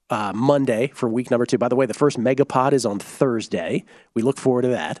 Monday for week number 2. By the way, the first Megapod is on Thursday. We look forward to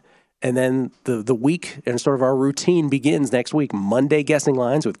that. And then the week and sort of our routine begins next week. Monday guessing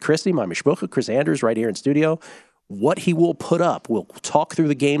lines with Chrissy, my mishpucha, Chris Andrews, right here in studio. What he will put up. We'll talk through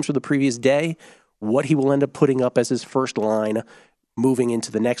the games for the previous day. What he will end up putting up as his first line moving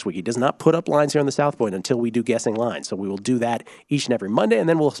into the next week. He does not put up lines here on the South Point until we do guessing lines. So we will do that each and every Monday, and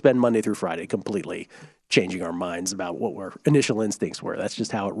then we'll spend Monday through Friday completely changing our minds about what our initial instincts were. That's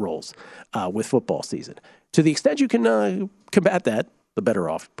just how it rolls with football season. To the extent you can combat that, the better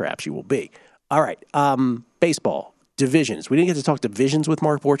off perhaps you will be. All right, baseball, divisions. We didn't get to talk divisions with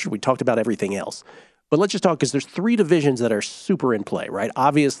Mark Borchard. We talked about everything else. But let's just talk, because there's 3 divisions that are super in play, right?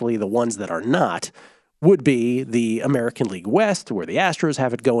 Obviously, the ones that are not would be the American League West, where the Astros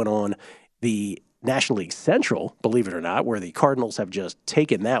have it going on, the National League Central, believe it or not, where the Cardinals have just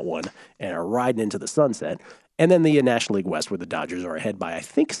taken that one and are riding into the sunset, and then the National League West, where the Dodgers are ahead by, I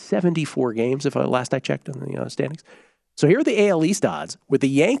think, 74 games, if last I checked on the standings. So here are the AL East odds. With the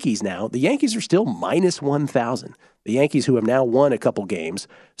Yankees now, the Yankees are still minus 1,000. The Yankees, who have now won a couple games,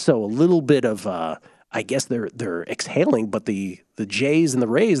 so a little bit of I guess they're exhaling, but the Jays and the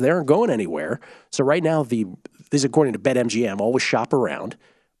Rays, they aren't going anywhere. So right now, this is according to BetMGM, always shop around.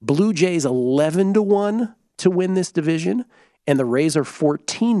 Blue Jays 11-1 to win this division, and the Rays are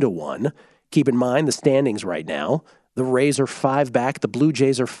 14-1. Keep in mind the standings right now. The Rays are 5 back. The Blue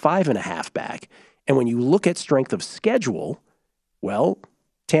Jays are 5.5 back. And when you look at strength of schedule, well,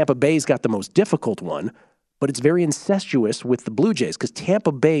 Tampa Bay's got the most difficult one, but it's very incestuous with the Blue Jays because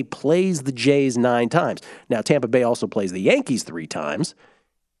Tampa Bay plays the Jays 9 times. Now, Tampa Bay also plays the Yankees 3 times,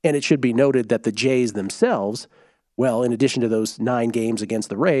 and it should be noted that the Jays themselves, well, in addition to those 9 games against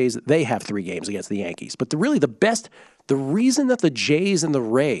the Rays, they have 3 games against the Yankees. But the reason that the Jays and the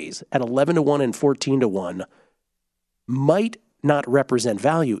Rays at 11-1 and 14-1 might not represent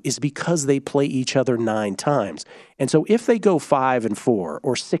value is because they play each other 9 times. And so if they go 5-4 or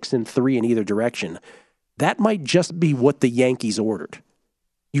 6-3 in either direction, that might just be what the Yankees ordered.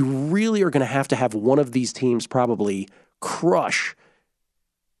 You really are going to have one of these teams probably crush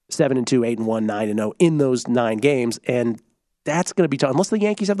 7-2, 8-1, 9-0 in those 9 games, and that's going to be tough, unless the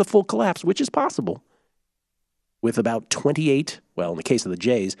Yankees have the full collapse, which is possible. With about 28, well, in the case of the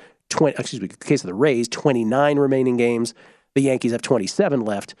Jays, in the case of the Rays, 29 remaining games. The Yankees have 27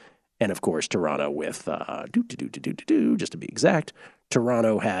 left, and of course, Toronto with, just to be exact,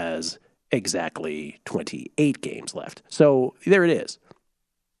 Toronto has exactly 28 games left. So there it is.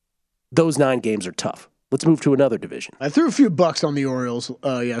 Those 9 games are tough. Let's move to another division. I threw a few bucks on the Orioles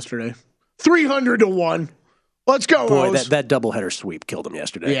yesterday. 300-1. Let's go, Boy, that doubleheader sweep killed them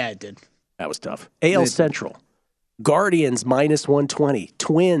yesterday. Yeah, it did. That was tough. AL Central. Guardians minus 120.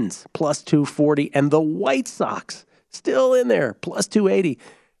 Twins plus 240. And the White Sox still in there, plus 280.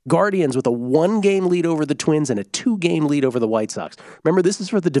 Guardians with a 1-game lead over the Twins and a 2-game lead over the White Sox. Remember, this is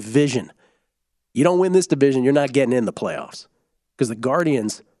for the division. You don't win this division, you're not getting in the playoffs. Because the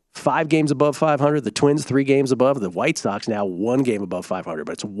Guardians, 5 games above 500. The Twins, 3 games above. The White Sox now 1 game above 500.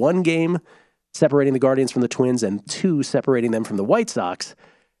 But it's 1 game separating the Guardians from the Twins and 2 separating them from the White Sox.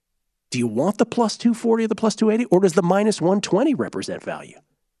 Do you want the plus 240 or the plus 280? Or does the minus 120 represent value?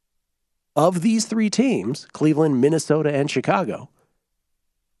 Of these 3 teams, Cleveland, Minnesota, and Chicago,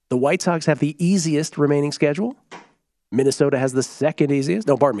 the White Sox have the easiest remaining schedule. Minnesota has the second easiest.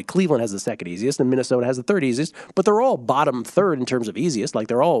 No, pardon me. Cleveland has the second easiest, and Minnesota has the third easiest. But they're all bottom third in terms of easiest. Like,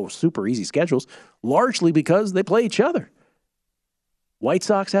 they're all super easy schedules, largely because they play each other. White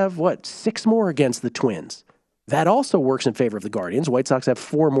Sox have, 6 more against the Twins. That also works in favor of the Guardians. White Sox have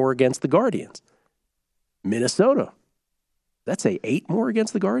 4 more against the Guardians. Minnesota, that's 8 more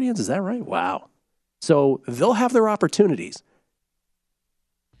against the Guardians. Is that right? Wow. So they'll have their opportunities.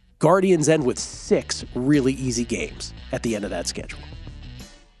 Guardians end with 6 really easy games at the end of that schedule.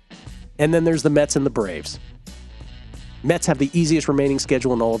 And then there's the Mets and the Braves. Mets have the easiest remaining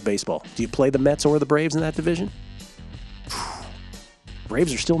schedule in all of baseball. Do you play the Mets or the Braves in that division?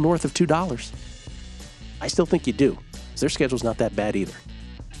 Braves are still north of $2. I still think you do, because their schedule's not that bad either.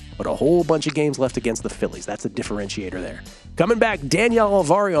 But a whole bunch of games left against the Phillies. That's a differentiator there. Coming back, Danielle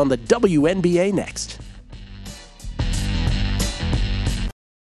Alvari on the WNBA next.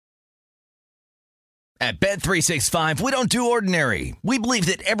 At Bet365, we don't do ordinary. We believe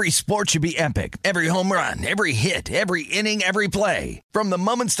that every sport should be epic. Every home run, every hit, every inning, every play. From the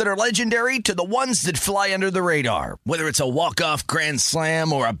moments that are legendary to the ones that fly under the radar. Whether it's a walk-off grand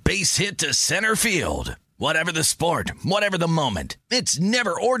slam or a base hit to center field. Whatever the sport, whatever the moment. It's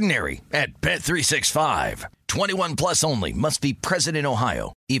never ordinary at Bet365. 21 plus only. Must be present in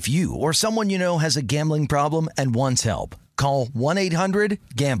Ohio. If you or someone you know has a gambling problem and wants help, call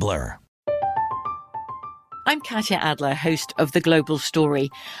 1-800-GAMBLER. I'm Katya Adler, host of The Global Story.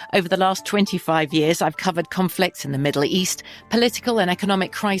 Over the last 25 years, I've covered conflicts in the Middle East, political and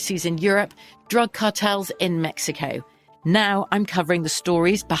economic crises in Europe, drug cartels in Mexico. Now I'm covering the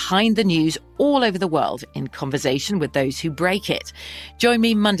stories behind the news all over the world in conversation with those who break it. Join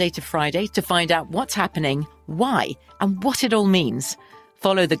me Monday to Friday to find out what's happening, why, and what it all means.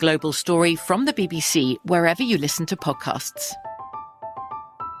 Follow The Global Story from the BBC wherever you listen to podcasts.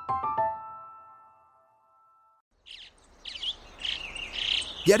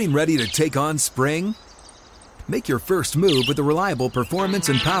 Getting ready to take on spring? Make your first move with the reliable performance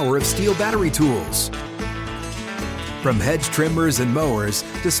and power of Steel battery tools. From hedge trimmers and mowers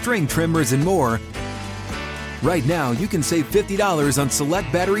to string trimmers and more, right now you can save $50 on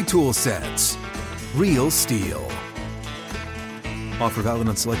select battery tool sets. Real Steel. Offer valid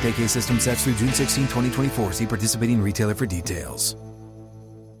on select AK system sets through June 16, 2024. See participating retailer for details.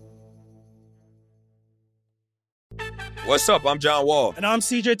 What's up? I'm John Wall. And I'm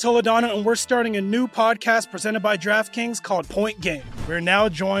CJ Toledano, and we're starting a new podcast presented by DraftKings called Point Game. We're now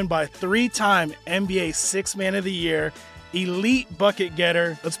joined by three-time NBA Sixth Man of the Year, elite bucket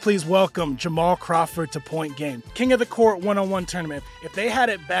getter. Let's please welcome Jamal Crawford to Point Game. King of the Court one-on-one tournament. If they had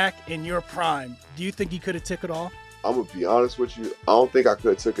it back in your prime, do you think he could have took it all? I'm going to be honest with you. I don't think I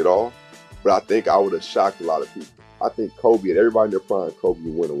could have took it all, but I think I would have shocked a lot of people. I think Kobe and everybody in their prime, Kobe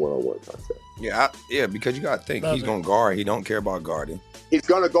would win a one-on-one contest. Yeah, because you got to think, he's going to guard. He don't care about guarding. He's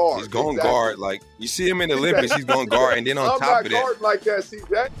going to guard. He's going to guard. Like, you see him in the Olympics, he's going to guard. And then on top of that. I'm not guarding like that,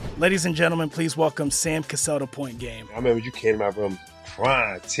 CJ. Ladies and gentlemen, please welcome Sam Cassell to Point Game. I remember you came out from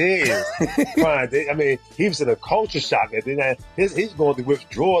crying, tears. I mean, he was in a culture shock. And then he's going through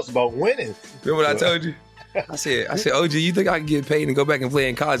withdrawals about winning. Remember what I told you? I said, OG, you think I can get paid and go back and play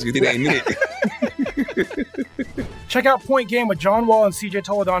in college because it ain't it? Check out Point Game with John Wall and CJ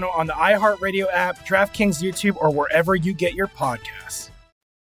Toledano on the iHeartRadio app, DraftKings YouTube, or wherever you get your podcasts.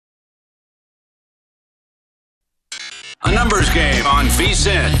 A numbers game on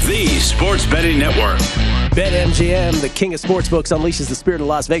VSiN, the Sports Betting Network. BetMGM, the king of sportsbooks, unleashes the spirit of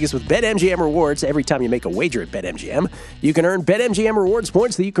Las Vegas with BetMGM rewards. Every time you make a wager at BetMGM, you can earn BetMGM rewards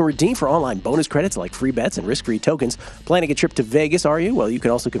points that you can redeem for online bonus credits like free bets and risk-free tokens. Planning a trip to Vegas, are you? Well, you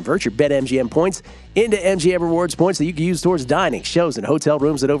can also convert your BetMGM points into MGM rewards points that you can use towards dining, shows, and hotel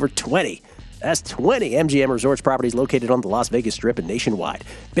rooms at over 20. That's 20 MGM Resorts properties located on the Las Vegas Strip and nationwide.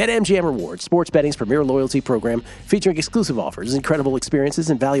 BetMGM Rewards, sports betting's premier loyalty program, featuring exclusive offers, incredible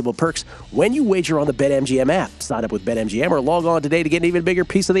experiences, and valuable perks when you wager on the BetMGM app. Sign up with BetMGM or log on today to get an even bigger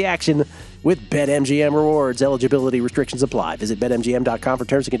piece of the action with BetMGM Rewards. Eligibility restrictions apply. Visit BetMGM.com for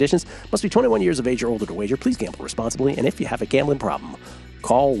terms and conditions. Must be 21 years of age or older to wager. Please gamble responsibly, and if you have a gambling problem,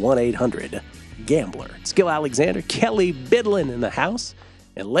 call 1-800-GAMBLER. Skill Alexander, Kelly Bidlin in the house.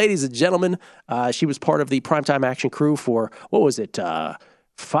 And ladies and gentlemen, she was part of the Primetime Action crew for,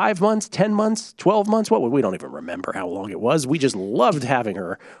 5 months, 10 months, 12 months? We don't even remember how long it was. We just loved having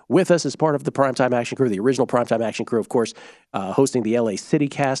her with us as part of the Primetime Action crew, the original Primetime Action crew, of course, hosting the LA City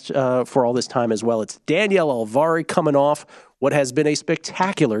cast for all this time as well. It's Danielle Alvari coming off what has been a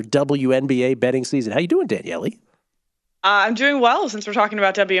spectacular WNBA betting season. How you doing, Danielle? I'm doing well since we're talking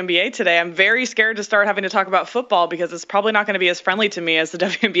about WNBA today. I'm very scared to start having to talk about football because it's probably not going to be as friendly to me as the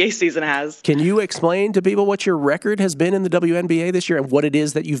WNBA season has. Can you explain to people what your record has been in the WNBA this year and what it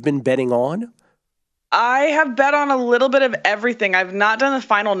is that you've been betting on? I have bet on a little bit of everything. I've not done the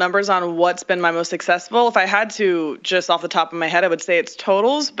final numbers on what's been my most successful. If I had to, just off the top of my head, I would say it's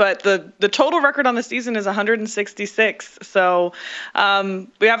totals. But the total record on the season is 166. So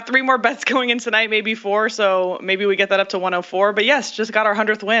we have 3 more bets going in tonight, maybe 4. So maybe we get that up to 104. But yes, just got our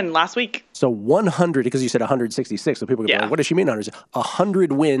 100th win last week. So 100, because you said 166. So people go, what does she mean?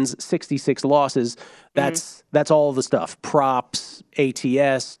 100 wins, 66 losses. That's all the stuff. Props,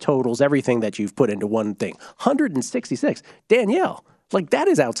 ATS, totals, everything that you've put into one thing. 166. Danielle, that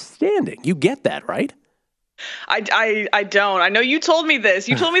is outstanding. You get that, right? I don't. I know you told me this.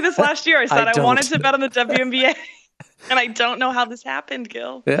 You told me this last year. I said I wanted to bet on the WNBA. And I don't know how this happened,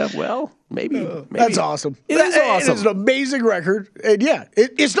 Gil. Yeah, well, maybe. That's awesome. It is awesome. It's an amazing record. And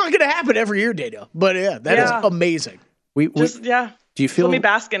it's not going to happen every year, Dana. But that is amazing. Do you feel? Let me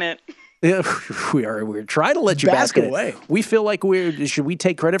bask in it. Yeah, we're trying to let you bask away. We feel like should we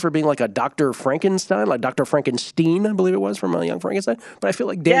take credit for being like a Dr. Frankenstein, like Dr. Frankenstein, I believe it was, from Young Frankenstein. But I feel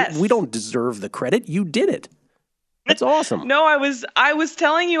like, Dan, we don't deserve the credit. You did it. That's awesome. No, I was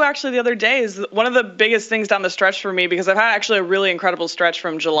telling you actually the other day is one of the biggest things down the stretch for me, because I've had actually a really incredible stretch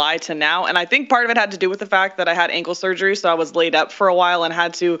from July to now. And I think part of it had to do with the fact that I had ankle surgery. So I was laid up for a while and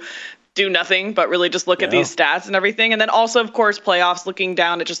had to do nothing but really just look at these stats and everything. And then also, of course, playoffs, looking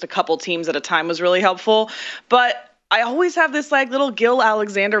down at just a couple teams at a time was really helpful. But I always have this little Gil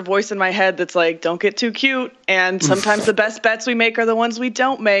Alexander voice in my head that's like, don't get too cute. And sometimes the best bets we make are the ones we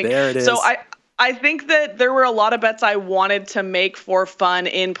don't make. There it is. So I think that there were a lot of bets I wanted to make for fun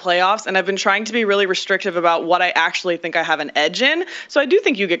in playoffs, and I've been trying to be really restrictive about what I actually think I have an edge in. So I do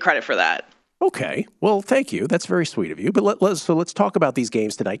think you get credit for that. Okay. Well, thank you. That's very sweet of you. But let's talk about these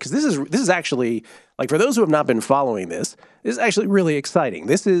games tonight, because this is actually, like, for those who have not been following this is actually really exciting.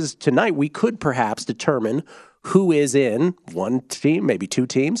 This is tonight. We could perhaps determine who is in one team, maybe two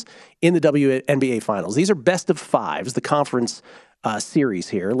teams in the WNBA Finals. These are best of fives, the conference series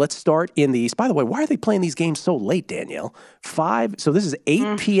here. Let's start in the East. By the way, why are they playing these games so late, Danielle? So this is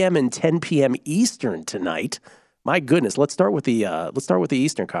 8 p.m. and 10 p.m. Eastern tonight. My goodness. Let's start with the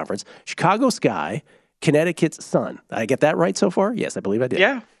Eastern Conference. Chicago Sky, Connecticut Sun. Did I get that right so far? Yes, I believe I did.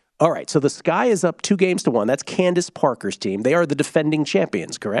 Yeah. All right. So the Sky is up 2-1. That's Candace Parker's team. They are the defending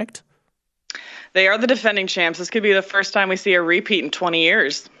champions, correct? They are the defending champs. This could be the first time we see a repeat in 20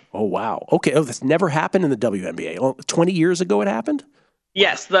 years. Oh, wow. Okay. Oh, this never happened in the WNBA. Oh, 20 years ago it happened?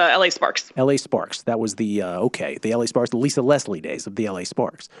 Yes, the LA Sparks. LA Sparks. That was the LA Sparks, the Lisa Leslie days of the LA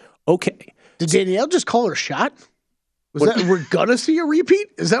Sparks. Okay. Did Danielle just call her shot? We're gonna see a repeat?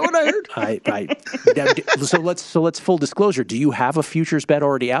 Is that what I heard? So let's full disclosure. Do you have a futures bet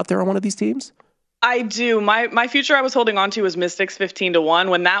already out there on one of these teams? I do. My future I was holding on to was Mystics 15-1.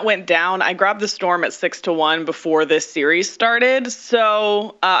 When that went down, I grabbed the Storm at 6-1 before this series started.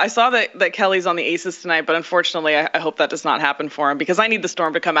 So I saw that Kelly's on the Aces tonight, but unfortunately, I hope that does not happen for him because I need the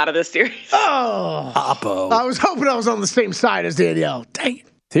Storm to come out of this series. Oh, Oppo. I was hoping I was on the same side as Danielle. Dang it.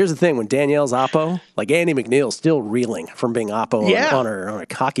 Here's the thing: when Danielle's Oppo, like Andy McNeil's still reeling from being Oppo on her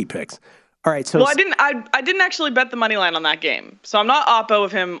hockey picks. All right, so well, I didn't actually bet the money line on that game, so I'm not oppo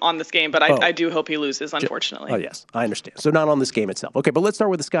of him on this game, but I do hope he loses, unfortunately. Oh yes, I understand. So not on this game itself. Okay, but let's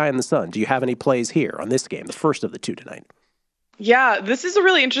start with the Sky and the Sun. Do you have any plays here on this game, the first of the two tonight? Yeah, this is a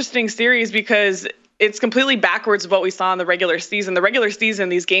really interesting series because it's completely backwards of what we saw in the regular season. The regular season,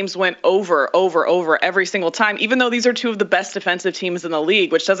 these games went over every single time, even though these are two of the best defensive teams in the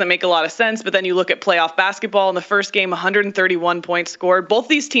league, which doesn't make a lot of sense. But then you look at playoff basketball. In the first game, 131 points scored. Both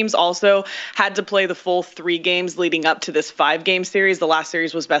these teams also had to play the full 3 games leading up to this 5-game series. The last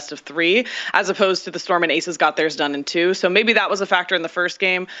series was best of 3, as opposed to the Storm and Aces got theirs done in 2. So maybe that was a factor in the first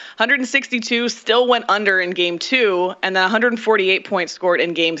game. 162 still went under in game 2, and then 148 points scored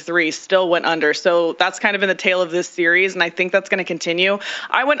in game 3 still went under. So that's kind of in the tail of this series, and I think that's going to continue.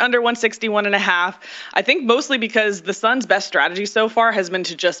 I went under 161.5. I think mostly because the Suns' best strategy so far has been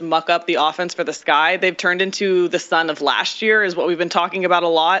to just muck up the offense for the Sky. They've turned into the Sun of last year, is what we've been talking about a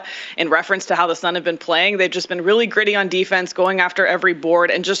lot in reference to how the Sun have been playing. They've just been really gritty on defense, going after every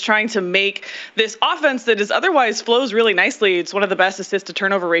board, and just trying to make this offense that is otherwise flows really nicely. It's one of the best assist to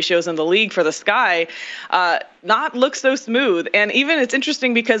turnover ratios in the league for the Sky, not look so smooth. And even it's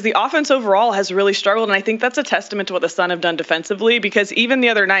interesting because the offense overall has really struggled, and I think that's a testament to what the Sun have done defensively, because even the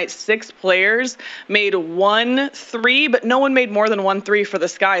other night, 6 players made 1 3, but no one made more than 1 3 for the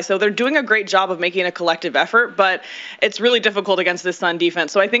Sky. So they're doing a great job of making a collective effort, but it's really difficult against this Sun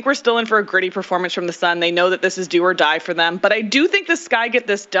defense. So I think we're still in for a gritty performance from the Sun. They know that this is do or die for them, but I do think the Sky get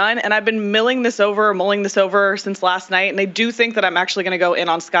this done, and I've been mulling this over since last night, and I do think that I'm actually going to go in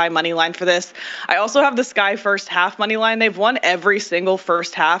on Sky money line for this. I also have the Sky first half money line. They've won every single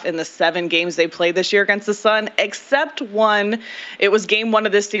first half in the 7 games they played this year against the Sun, except one. It was game 1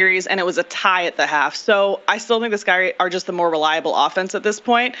 of this series, and it was a tie at the half. So I still think the Sky are just the more reliable offense at this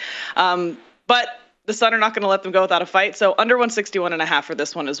point. But the Sun are not going to let them go without a fight. So under 161.5 for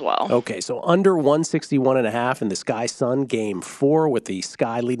this one as well. Okay, so under 161.5 in the Sky Sun game 4, with the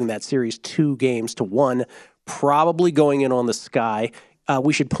Sky leading that series 2-1, probably going in on the Sky.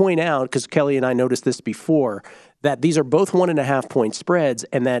 We should point out, because Kelly and I noticed this before, that these are both 1.5-point spreads,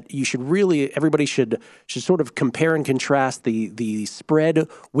 and that everybody should sort of compare and contrast the spread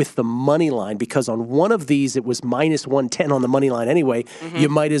with the money line, because on one of these it was minus 110 on the money line anyway. Mm-hmm. You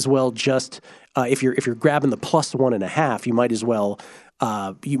might as well just if you're grabbing the plus 1.5, you might as well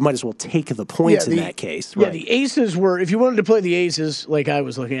take the points in that case. Yeah, right? the Aces were, if you wanted to play the Aces like I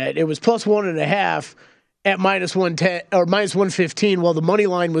was looking at, it was plus 1.5. At minus 110 or minus 115, while the money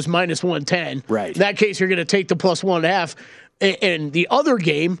line was minus 110. Right. In that case, you're going to take the plus 1.5. And the other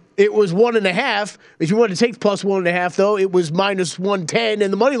game, it was 1.5. If you wanted to take the plus 1.5, though, it was minus 110,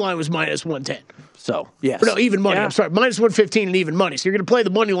 and the money line was minus 110. So, yes. Or no, even money. Yeah. I'm sorry, minus 115 and even money. So you're going to play the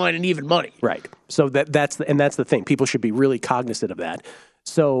money line and even money. Right. So that's the thing. People should be really cognizant of that.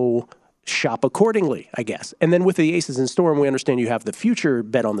 So shop accordingly, I guess. And then with the Aces and Storm, we understand you have the future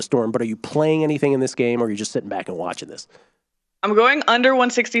bet on the Storm, but are you playing anything in this game, or are you just sitting back and watching this? I'm going under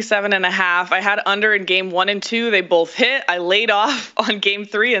 167.5. I had under in game 1 and 2. They both hit. I laid off on game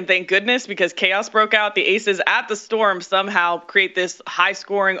 3, and thank goodness, because chaos broke out. The Aces at the Storm somehow create this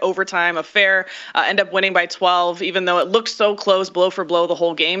high-scoring overtime affair, end up winning by 12, even though it looked so close, blow for blow, the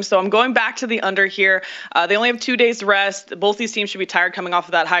whole game. So I'm going back to the under here. They only have 2 days to rest. Both these teams should be tired coming off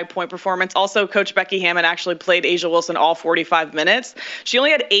of that high point performance. Also, Coach Becky Hammon actually played A'ja Wilson all 45 minutes. She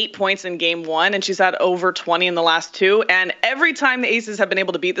only had 8 points in game 1, and she's had over 20 in the last 2. And every time the Aces have been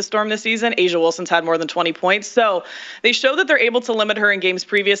able to beat the Storm this season, A'ja Wilson's had more than 20 points. So they show that they're able to limit her in games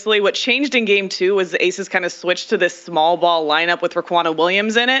previously. What changed in game 2 was the Aces kind of switched to this small ball lineup with Raquana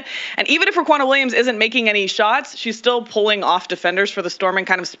Williams in it. And even if Raquana Williams isn't making any shots, she's still pulling off defenders for the Storm and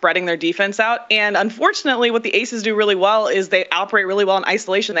kind of spreading their defense out. And unfortunately, what the Aces do really well is they operate really well in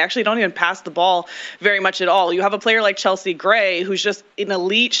isolation. They actually don't even pass the ball very much at all. You have a player like Chelsea Gray, who's just an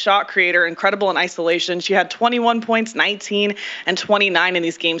elite shot creator, incredible in isolation. She had 21 points, 19, and 29 in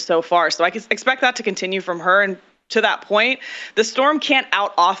these games so far. So I can expect that to continue from her. And to that point, the Storm can't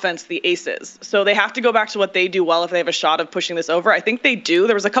out-offense the Aces. So they have to go back to what they do well if they have a shot of pushing this over. I think they do.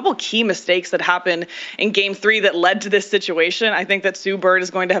 There was a couple key mistakes that happened in game 3 that led to this situation. I think that Sue Bird is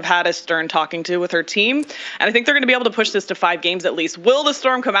going to have had a stern talking to with her team. And I think they're going to be able to push this to 5 games at least. Will the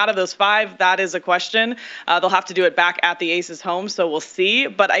Storm come out of those 5? That is a question. They'll have to do it back at the Aces home, so we'll see.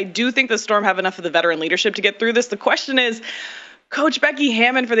 But I do think the Storm have enough of the veteran leadership to get through this. The question is, Coach Becky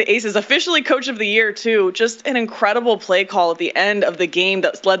Hammon for the Aces, officially Coach of the Year, too. Just an incredible play call at the end of the game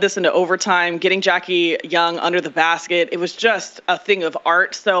that led this into overtime, getting Jackie Young under the basket. It was just a thing of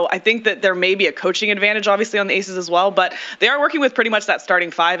art. So I think that there may be a coaching advantage, obviously, on the Aces as well. But they are working with pretty much that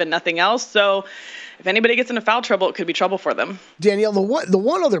starting 5 and nothing else. So if anybody gets into foul trouble, it could be trouble for them. Danielle, the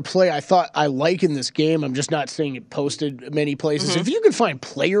one other play I thought I like in this game, I'm just not seeing it posted many places. If you can find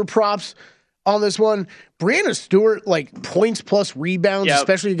player props on this one, Brianna Stewart, like points plus rebounds,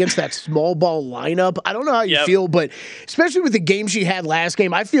 especially against that small ball lineup. I don't know how you feel, but especially with the game she had last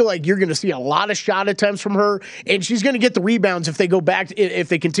game, I feel like you're going to see a lot of shot attempts from her, and she's going to get the rebounds if they go back, if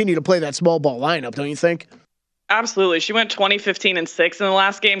they continue to play that small ball lineup, don't you think? Absolutely. She went 20, 15, and 6 in the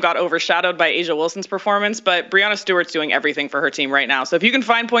last game, got overshadowed by A'ja Wilson's performance, but Brianna Stewart's doing everything for her team right now. So if you can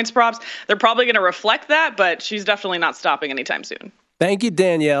find points props, they're probably going to reflect that, but she's definitely not stopping anytime soon. Thank you,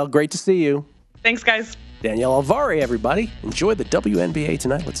 Danielle. Great to see you. Thanks, guys. Danielle Alvari, everybody. Enjoy the WNBA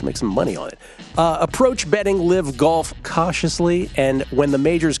tonight. Let's make some money on it. Approach betting, live golf cautiously, and when the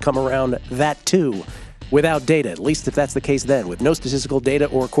majors come around, that too. Without data, at least if that's the case then. With no statistical data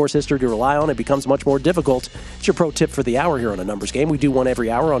or course history to rely on, it becomes much more difficult. It's your pro tip for the hour here on A Numbers Game. We do one every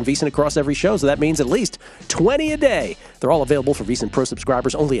hour on VSiN across every show, so that means at least 20 a day. They're all available for VSiN Pro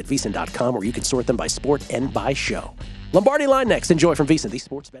subscribers only at VSiN.com, where you can sort them by sport and by show. Lombardi line next. Enjoy from VSiN, the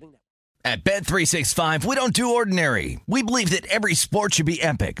Sports Betting Network. At Bet365, we don't do ordinary. We believe that every sport should be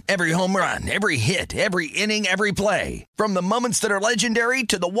epic. Every home run, every hit, every inning, every play. From the moments that are legendary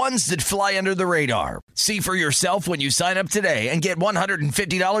to the ones that fly under the radar. See for yourself when you sign up today and get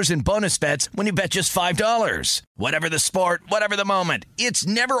 $150 in bonus bets when you bet just $5. Whatever the sport, whatever the moment, it's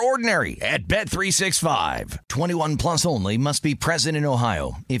never ordinary at Bet365. 21 plus only. Must be present in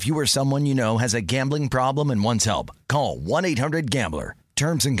Ohio. If you or someone you know has a gambling problem and wants help, call 1-800-GAMBLER.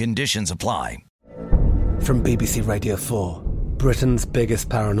 Terms and conditions apply. From BBC Radio 4, Britain's biggest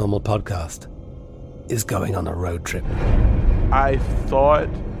paranormal podcast is going on a road trip. I thought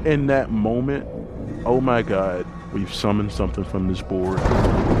in that moment, oh my God, we've summoned something from this board.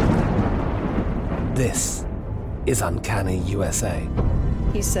 This is Uncanny USA.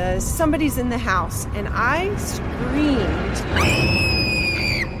 He says, somebody's in the house, and I screamed.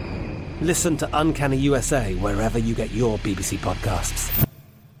 Listen to Uncanny USA wherever you get your BBC podcasts,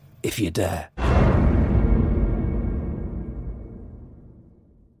 if you dare.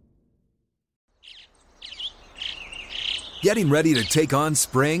 Getting ready to take on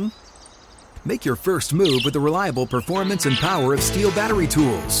spring? Make your first move with the reliable performance and power of Steel battery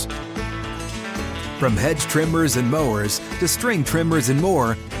tools. From hedge trimmers and mowers to string trimmers and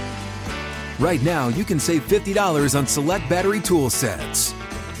more, right now you can save $50 on select battery tool sets.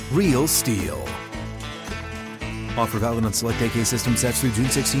 Real Steel. Offer valid on select AK system sets through June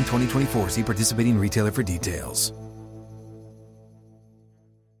 16, 2024. See participating retailer for details.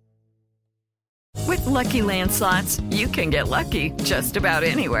 With Lucky Land Slots, you can get lucky just about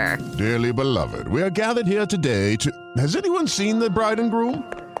anywhere. Dearly beloved, we are gathered here today to... Has anyone seen the bride and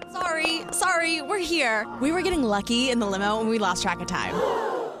groom? Sorry, we're here. We were getting lucky in the limo and we lost track of time.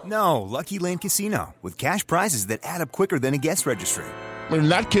 No, Lucky Land Casino, with cash prizes that add up quicker than a guest registry. In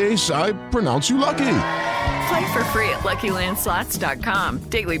that case, I pronounce you lucky. Play for free at LuckyLandSlots.com.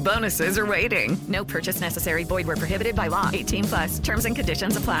 Daily bonuses are waiting. No purchase necessary. Void where prohibited by law. 18+. Terms and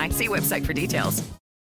conditions apply. See website for details.